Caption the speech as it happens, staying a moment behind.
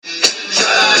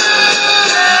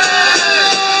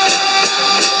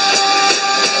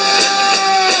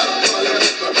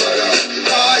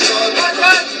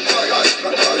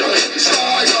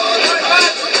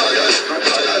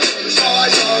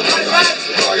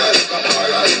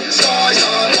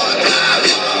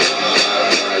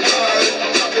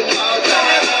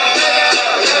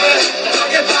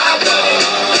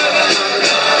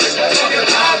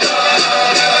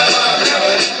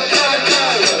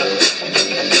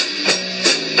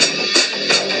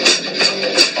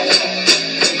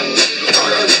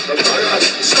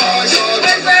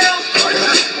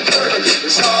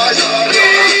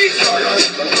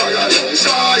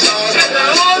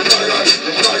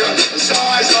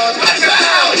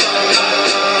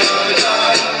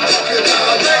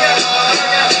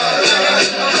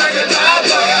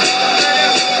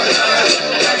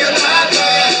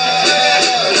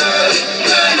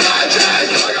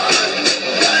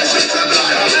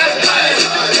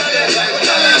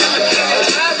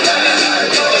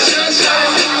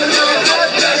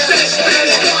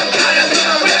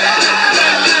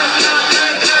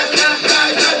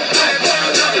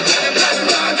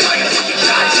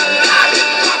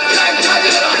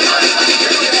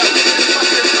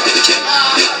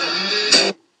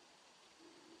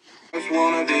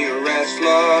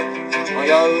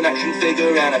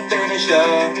finisher and a finisher.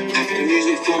 The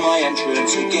music for my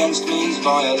entrance against me's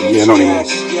violence. Yeah, not anymore.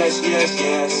 Yes.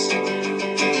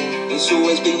 It's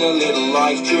always been a little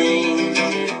life dream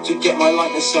to get my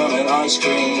likeness on an ice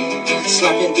cream.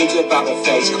 Slapping dudes about the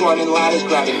face, climbing ladders,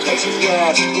 grabbing cases.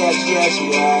 Yes.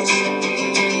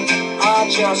 I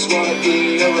just wanna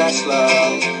be a wrestler.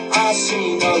 I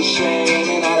see no shame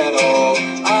in that at all.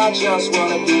 I just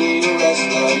wanna be a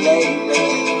wrestler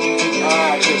lately.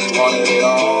 I just wanted it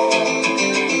all.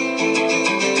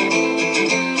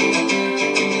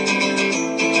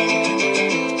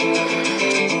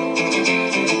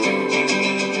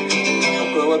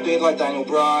 I'll grow a beard like Daniel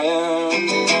Bryan.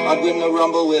 I'd win the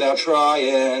Rumble without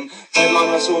trying. Headline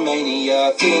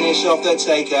WrestleMania, finish off the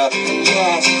Taker.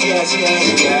 Yes.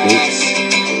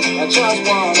 I just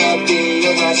wanna be a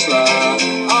wrestler.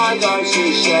 I don't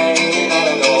see shame in that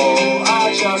at all.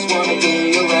 I just wanna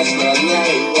be a wrestler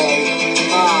lately.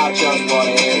 I just want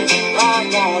it. I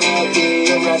wanna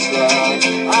be a wrestler.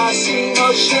 I see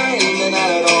no shame in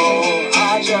that at all.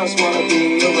 I just wanna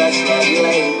be a wrestler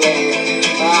lately.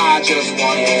 I just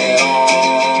want it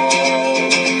all.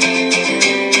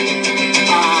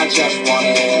 I just want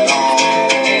it all.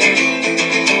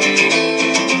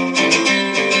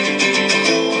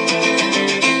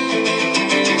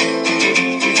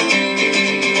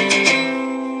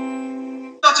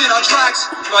 On tracks,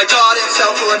 my God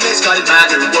himself for a misguided man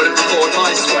who wouldn't record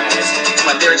my swears.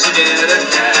 My lyrics he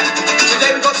didn't care.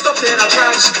 Today we got stopped in our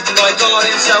tracks. My God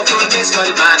himself for a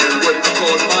misguided man who wouldn't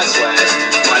record my swears.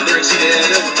 My lyrics he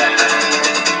didn't care.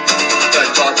 But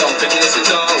God don't think this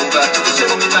is over.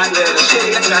 Soon we'll be back with a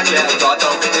shitty attack, yeah. God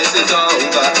don't think this is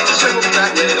over. Soon we'll be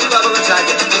back with a bubble attack,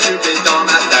 yeah. Stupid dumb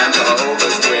ass damn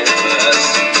Jehovah's Witness.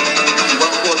 You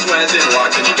won't record swears in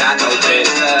rock and you got no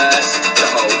business.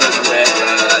 Jehovah's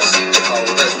Witness.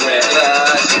 Jehovah's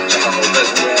Witness.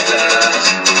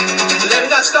 Then we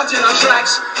got stopped in our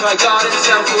tracks. My God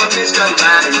himself for a misguided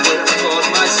man who wouldn't record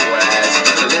my swears.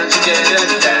 The lyrics he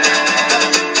didn't care.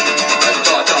 But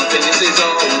God don't think this is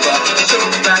over. So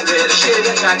we'll be back with a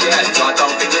shitty attack, yeah. God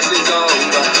don't think this is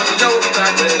over. So we'll be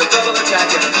back with a double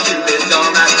attack, yeah. Stupid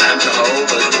dumb ass damn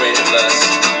Jehovah's Witness.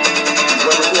 You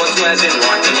won't record swears in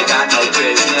rock and you got no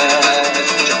business.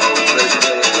 Jehovah's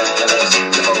Witness.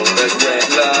 Jehovah's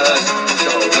Witness.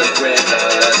 Jehovah's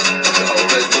Witness.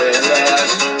 Jehovah's Witness.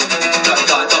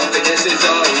 God don't think this is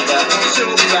over. Soon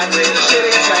we'll be back with a shitty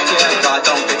attack, yeah. God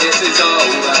don't think this is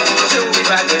over. Soon we'll be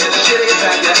back with a shitty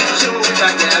attack, yeah. Soon we'll be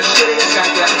back with a shitty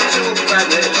attack, yeah. Soon we'll be back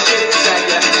with a